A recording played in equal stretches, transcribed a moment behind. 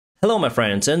Hello my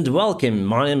friends and welcome,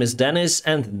 my name is Dennis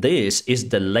and this is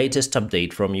the latest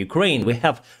update from Ukraine. We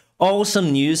have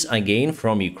awesome news again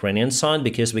from Ukrainian side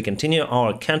because we continue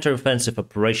our counteroffensive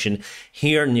operation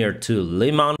here near to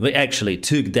Liman. We actually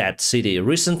took that city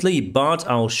recently, but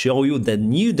I'll show you the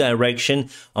new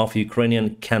direction of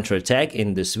Ukrainian counterattack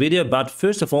in this video. But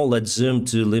first of all, let's zoom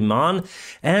to Liman,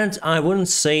 and I wouldn't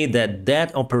say that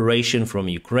that operation from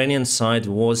Ukrainian side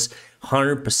was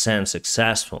 100%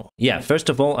 successful. Yeah, first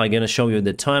of all, I'm gonna show you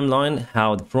the timeline,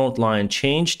 how the front line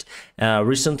changed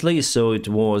recently. So it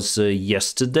was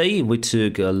yesterday we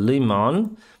took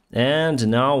Liman, and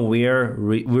now we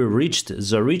reached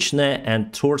Zarychne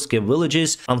and Torske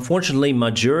villages. Unfortunately,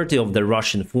 majority of the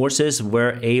Russian forces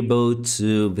were able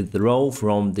to withdraw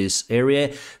from this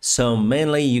area, so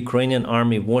mainly Ukrainian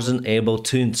army wasn't able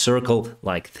to encircle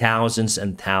like thousands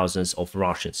and thousands of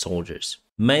Russian soldiers.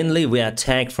 Mainly we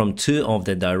attacked from two of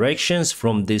the directions,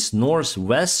 from this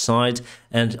northwest side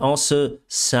and also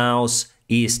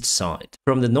southeast side.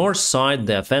 From the north side,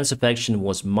 the offensive action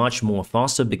was much more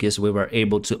faster because we were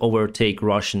able to overtake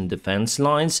Russian defense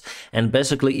lines. And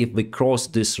basically, if we cross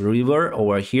this river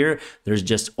over here, there's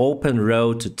just open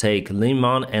road to take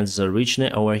Liman and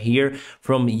Zarychne over here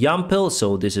from Yampil.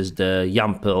 So this is the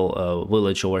Yampil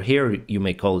village over here, you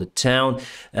may call it town.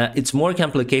 It's more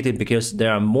complicated because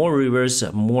there are more rivers,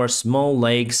 more small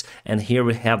lakes, and here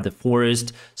we have the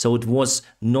forest. So it was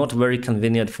not very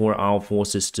convenient for our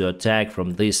forces to attack from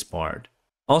this part.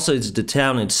 Also, it's the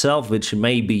town itself which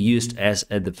may be used as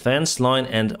a defense line,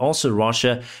 and also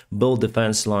Russia built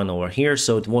defense line over here,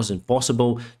 so it wasn't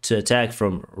possible to attack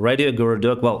from Radio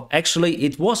Gorodok. Well, actually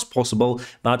it was possible,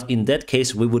 but in that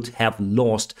case we would have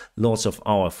lost lots of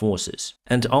our forces.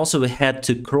 And also we had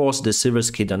to cross the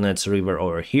Siversky Donets river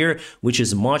over here, which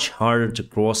is much harder to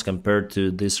cross compared to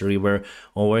this river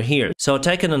over here. So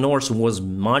attacking the north was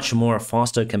much more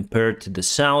faster compared to the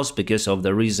south because of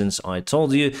the reasons I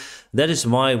told you. That is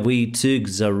why we took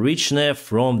Zarychne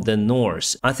from the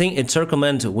north. I think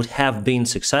encirclement would have been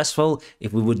successful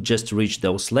if we would just reach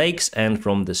those lakes, and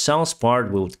from the south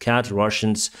part we would cut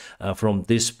Russians from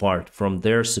this part, from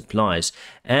their supplies.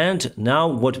 And now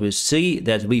what we see,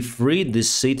 that we freed this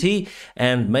city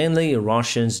and mainly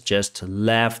Russians just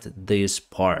left this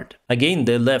part. Again,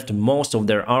 they left most of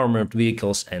their armored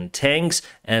vehicles and tanks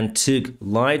and took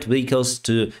light vehicles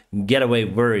to get away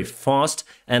very fast.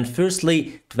 And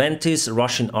firstly, 20th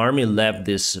Russian army left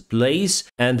this place,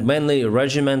 and mainly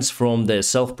regiments from the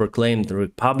self-proclaimed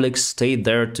republics stayed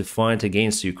there to fight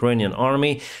against the Ukrainian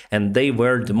army, and they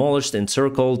were demolished,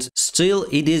 encircled. Still,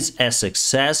 it is a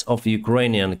success of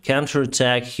Ukrainian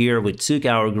counterattack. Here we took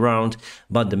our ground,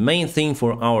 but the main thing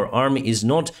for our army is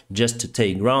not just to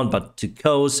take ground, but to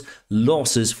cause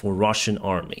losses for Russian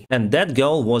army. And that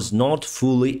goal was not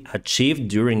fully achieved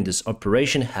during this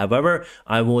operation. However,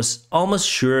 I was almost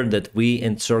sure that we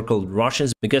encircled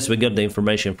Russians because we got the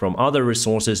information from other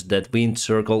resources that we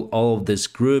encircled all of this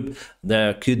group.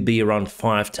 There could be around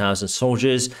 5,000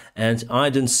 soldiers, and I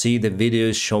didn't see the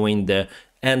videos showing the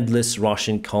endless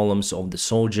Russian columns of the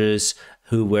soldiers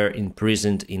who were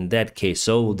imprisoned in that case.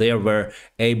 So they were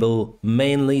able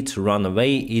mainly to run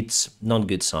away. It's not a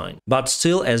good sign. But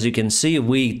still, as you can see,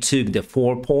 we took the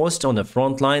forepost on the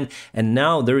front line, and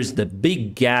now there is the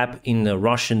big gap in the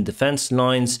Russian defense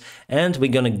lines, and we're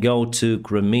gonna go to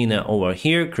Kremina over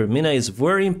here. Kremina is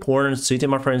very important city,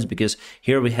 my friends, because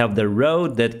here we have the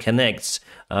road that connects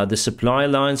the supply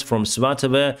lines from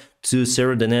Svatove to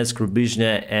Serodonetsk,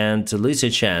 Rubizhne, and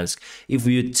Lysychansk. If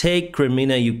you take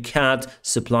Kremina, you cut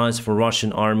supplies for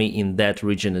Russian army in that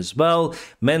region as well.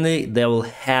 Mainly, they will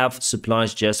have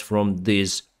supplies just from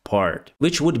this part,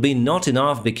 which would be not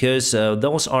enough because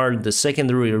those are the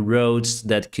secondary roads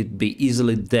that could be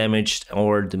easily damaged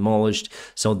or demolished.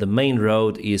 So the main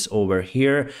road is over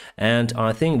here, and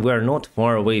I think we're not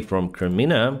far away from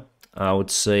Kremina. I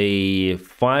would say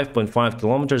 5.5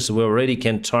 kilometers. We already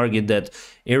can target that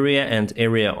area and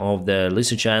area of the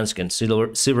Lysychansk and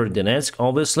Severodonetsk,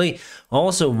 obviously.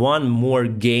 Also, one more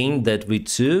gain that we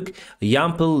took,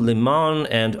 Yampil, Liman,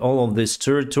 and all of these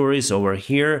territories over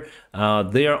here,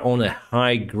 they are on a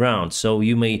high ground. So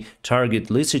you may target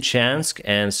Lysychansk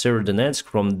and Severodonetsk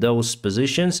from those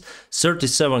positions.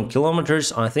 37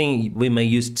 kilometers, I think we may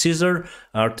use Caesar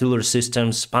artillery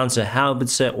systems,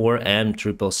 Panzerhaubitze or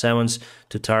M777s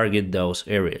to target those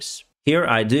areas. Here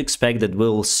I do expect that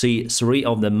we'll see three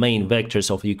of the main vectors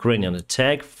of Ukrainian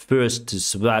attack. First to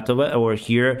Svatove over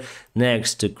here,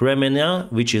 next to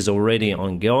Kremina, which is already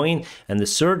ongoing, and the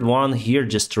third one here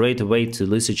just straight away to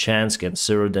Lysychansk and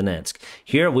Serodonetsk.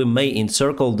 Here we may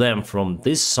encircle them from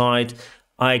this side.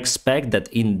 I expect that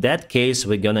in that case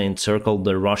we're gonna encircle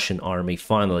the Russian army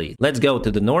finally. Let's go to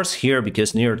the north here,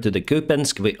 because near to the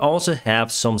Kupiansk we also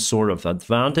have some sort of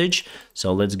advantage.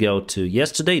 So let's go to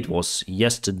yesterday. It was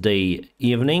yesterday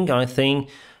evening, I think.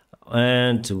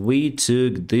 And we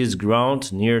took this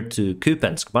ground near to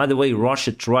Kupiansk. By the way,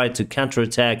 Russia tried to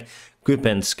counterattack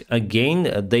Kupiansk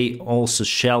again. They also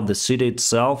shelled the city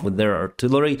itself with their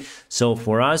artillery. So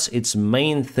for us, it's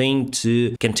main thing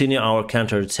to continue our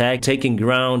counterattack, taking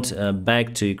ground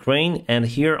back to Ukraine. And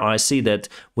here I see that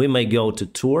we may go to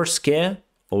Torske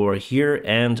over here,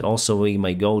 and also we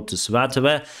may go to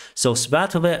Svatove. So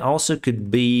Svatove also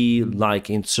could be like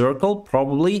encircled,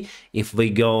 probably, if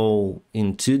we go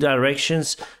in two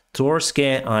directions.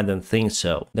 Torske, I don't think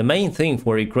so. The main thing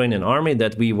for Ukrainian army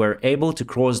that we were able to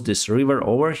cross this river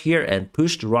over here and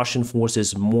push the Russian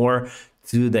forces more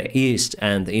to the east,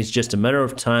 and it's just a matter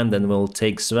of time. Then we'll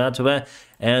take Svatove,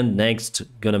 and next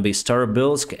gonna be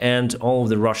Starobilsk, and all of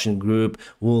the Russian group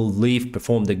will leave,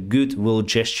 perform the goodwill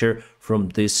gesture from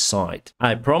this side.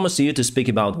 I promised you to speak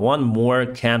about one more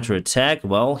counterattack.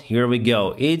 Well, here we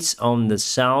go. It's on the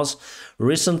south.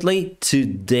 Recently,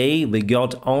 today, we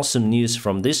got awesome news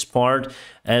from this part.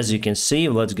 As you can see,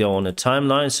 let's go on a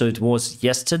timeline. So it was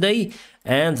yesterday,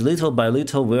 and little by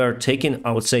little we are taking,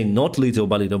 I would say not little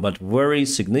by little, but very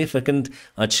significant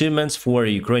achievements for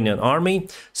Ukrainian army.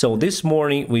 So this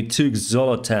morning we took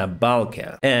Zolota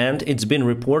Balka, and it's been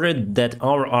reported that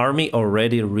our army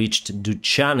already reached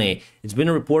Duchany. It's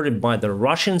been reported by the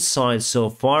Russian side so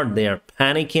far. They are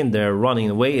panicking, they're running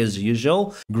away as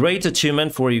usual. Great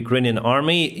achievement for Ukrainian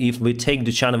army. If we take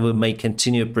Duchany, we may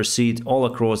continue to proceed all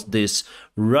across this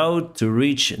road to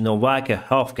reach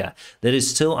Novakhovka. That is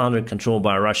still under control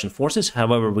by Russian forces.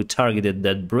 However, we targeted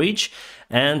that bridge,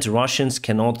 and Russians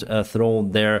cannot throw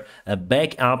their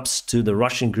backups to the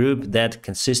Russian group that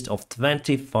consists of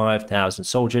 25,000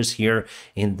 soldiers here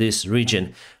in this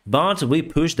region. But we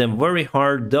push them very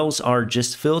hard. Those are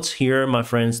just fields here, my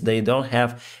friends. They don't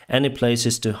have any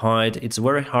places to hide. It's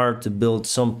very hard to build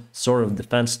some sort of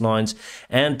defense lines,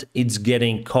 and it's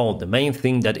getting cold. The main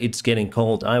thing that it's getting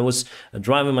cold. I was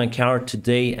driving my car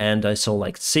today and I saw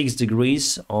like 6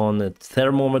 degrees on the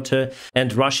thermometer,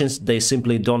 and Russians, they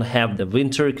simply don't have the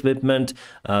winter equipment.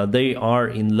 They are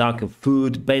in lack of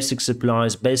food, basic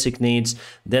supplies, basic needs.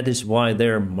 That is why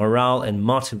their morale and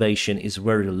motivation is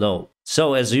very low.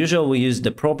 So as usual, we use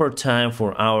the proper time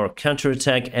for our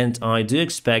counterattack, and I do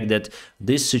expect that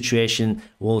this situation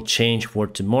will change for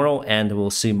tomorrow, and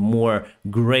we'll see more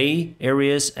gray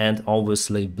areas and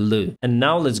obviously blue. And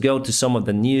now let's go to some of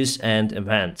the news and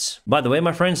events. By the way,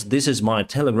 my friends, this is my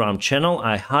Telegram channel.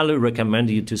 I highly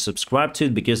recommend you to subscribe to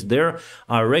it, because there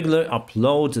I regularly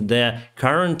upload the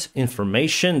current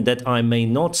information that I may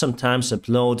not sometimes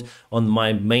upload on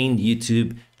my main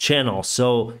YouTube channel.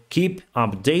 So keep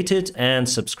updated and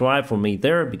subscribe for me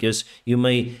there, because you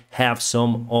may have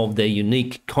some of the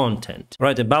unique content.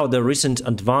 Right, about the recent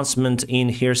advancement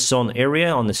in Kherson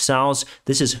area on the south,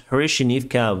 this is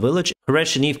Hreshenivka village.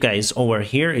 Hreshenivka is over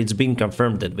here. It's been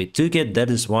confirmed that we took it.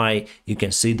 That is why you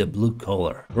can see the blue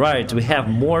color. Right, we have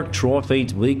more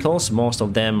trophied vehicles. Most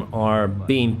of them are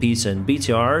BMPs and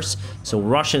BTRs. So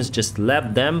Russians just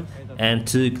left them and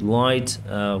took light,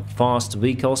 fast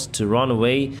vehicles to run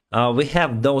away. We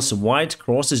have those white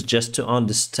crosses just to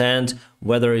understand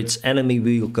whether it's enemy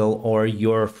vehicle or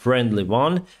your friendly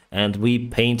one, and we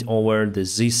paint over the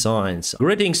Z signs.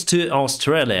 Greetings to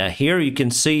Australia. Here you can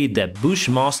see the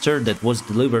Bushmaster that was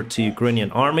delivered to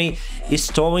Ukrainian army is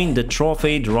towing the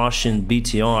trophied Russian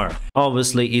BTR.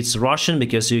 Obviously it's Russian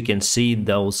because you can see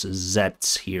those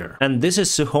Zs here. And this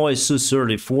is Sukhoi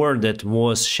Su-34 that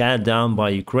was shot down by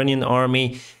Ukrainian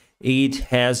army. It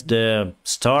has the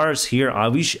stars here. I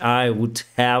wish I would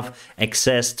have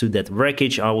access to that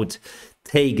wreckage. I would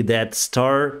take that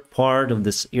star part of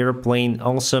this airplane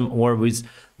awesome, or with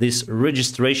this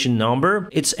registration number.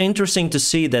 It's interesting to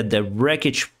see that the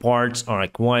wreckage parts are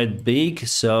quite big,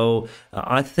 so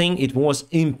I think it was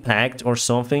impact or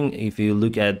something if you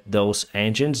look at those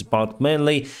engines, but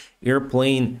mainly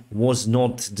airplane was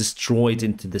not destroyed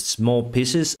into the small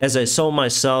pieces, as I saw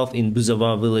myself in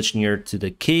Buzova village near to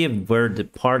the Kiev, where the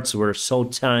parts were so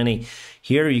tiny.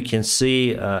 Here you can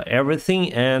see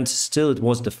everything, and still it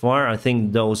was the fire. I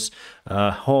think those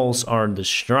holes are the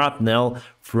shrapnel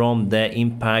from the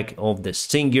impact of the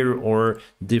Stinger or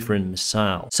different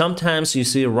missile. Sometimes you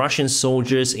see Russian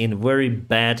soldiers in very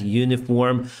bad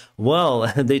uniform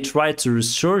Well, they tried to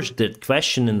research that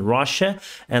question in Russia,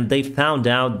 and they found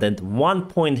out that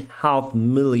 1.5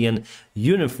 million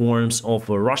uniforms of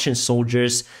Russian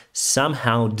soldiers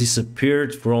somehow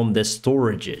disappeared from the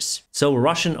storages. So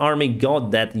Russian army got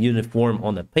that uniform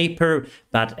on the paper,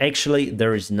 but actually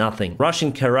there is nothing.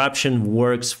 Russian corruption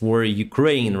works for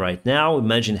Ukraine right now.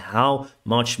 Imagine how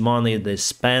much money they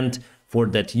spent for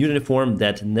that uniform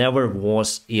that never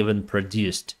was even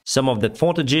produced. Some of the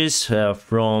footages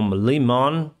from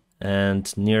Liman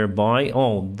and nearby,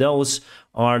 oh, those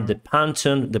are the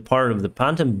Panton, the part of the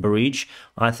Panton bridge.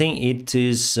 I think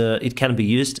it can be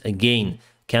used again.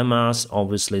 Kamaz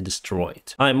obviously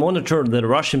destroyed. I monitor the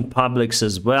Russian publics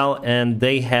as well, and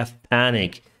they have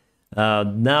panic.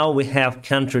 Now we have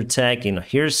counterattack in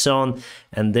Kherson,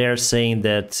 and they're saying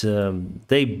that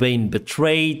they've been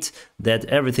betrayed, that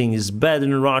everything is bad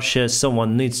in Russia,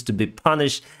 someone needs to be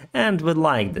punished, and we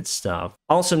like that stuff.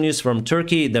 Also news from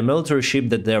Turkey, the military ship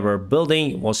that they were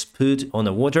building was put on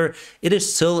the water. It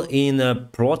is still in a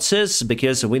process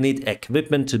because we need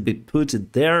equipment to be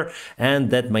put there, and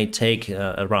that may take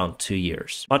around 2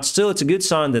 years. But still, it's a good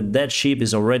sign that that ship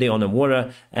is already on the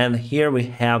water, and here we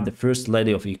have the First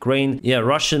Lady of Ukraine. Yeah,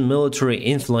 Russian military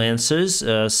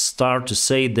influencers start to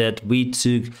say that we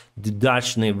took the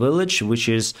Dachny village, which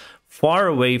is far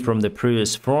away from the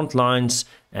previous front lines,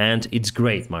 and it's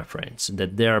great, my friends,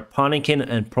 that they are panicking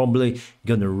and probably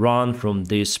gonna run from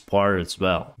this part as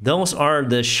well. Those are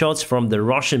the shots from the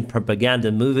Russian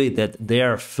propaganda movie that they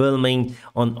are filming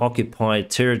on occupied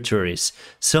territories.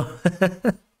 So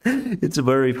it's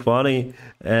very funny,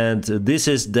 and this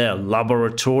is the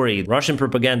laboratory. Russian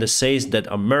propaganda says that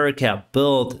America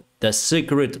built the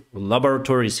secret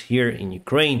laboratories here in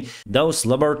Ukraine. Those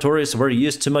laboratories were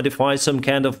used to modify some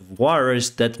kind of virus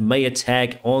that may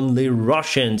attack only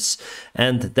Russians,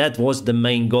 and that was the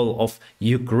main goal of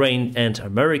Ukraine and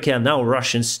America. Now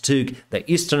Russians took the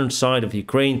eastern side of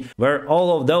Ukraine, where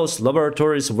all of those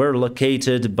laboratories were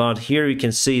located, but here you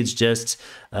can see it's just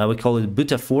we call it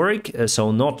butaphoric,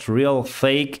 so not real,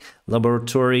 fake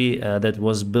laboratory that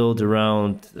was built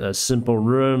around a simple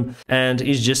room, and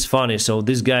it's just funny. So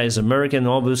this guy is American,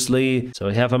 obviously, so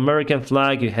you have American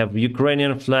flag, you have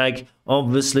Ukrainian flag,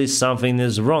 obviously something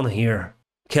is wrong here.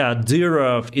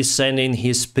 Kadyrov is sending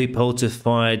his people to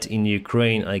fight in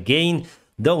Ukraine again.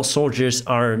 Those soldiers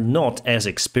are not as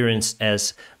experienced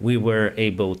as we were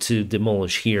able to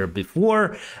demolish here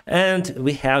before, and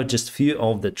we have just few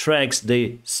of the tracks.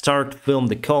 They start film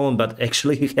the column, but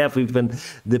actually we have even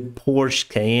the Porsche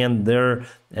Cayenne there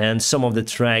and some of the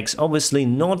tracks. Obviously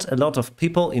not a lot of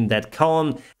people in that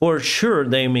column. For sure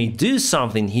they may do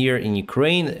something here in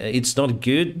Ukraine. It's not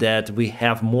good that we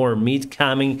have more meat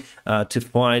coming to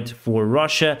fight for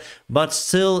Russia, but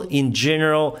still in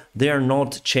general they are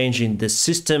not changing the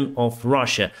system of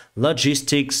Russia: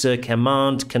 logistics,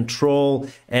 command, control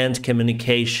and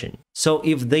communication. So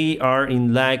if they are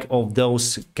in lack of those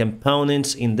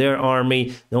components in their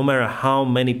army, no matter how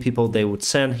many people they would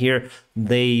send here,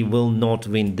 they will not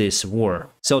win this war.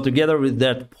 So together with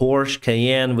that Porsche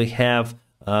Cayenne, we have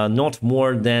not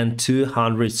more than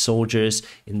 200 soldiers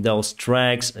in those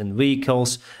tracks and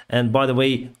vehicles. And by the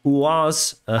way,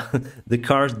 UAZ, the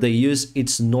cars they use,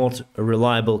 it's not a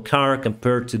reliable car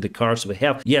compared to the cars we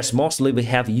have. Yes, mostly we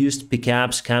have used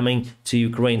pickups coming to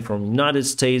Ukraine from United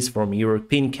States, from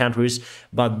European countries,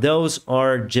 but those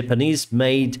are Japanese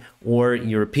made or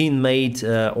European made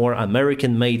or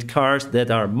American made cars that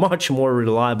are much more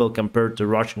reliable compared to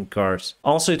Russian cars.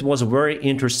 Also, it was a very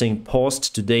interesting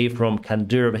post today from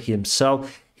Kadyrov himself.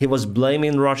 He was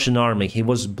blaming Russian army, he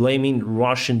was blaming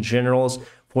Russian generals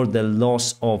for the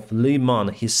loss of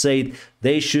Liman. He said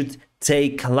they should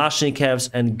take Kalashnikovs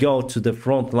and go to the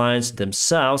front lines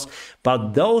themselves,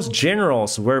 but those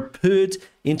generals were put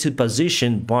into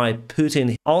position by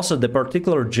Putin. Also, the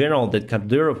particular general that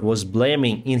Kadyrov was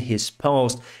blaming in his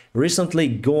post recently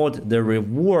got the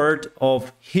reward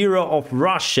of Hero of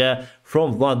Russia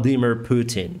from Vladimir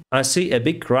Putin. I see a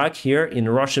big crack here in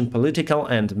Russian political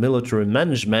and military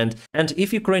management, and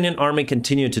if Ukrainian army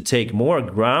continue to take more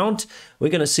ground, we're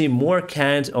gonna see more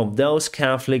kind of those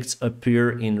conflicts appear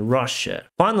in Russia.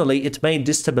 Finally, it may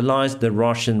destabilize the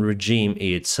Russian regime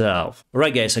itself.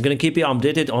 Alright guys, I'm gonna keep you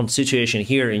updated on situation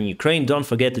here in Ukraine. Don't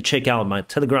forget to check out my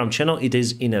Telegram channel, it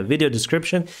is in a video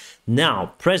description.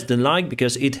 Now, press the like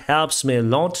because it helps me a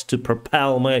lot to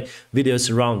propel my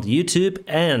videos around YouTube,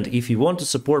 and if you want to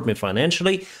support me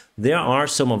financially, there are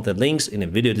some of the links in the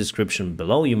video description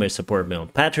below. You may support me on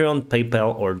Patreon,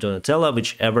 PayPal or Donatella,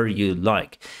 whichever you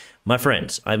like. My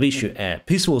friends, I wish you a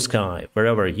peaceful sky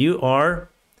wherever you are.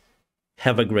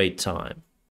 Have a great time.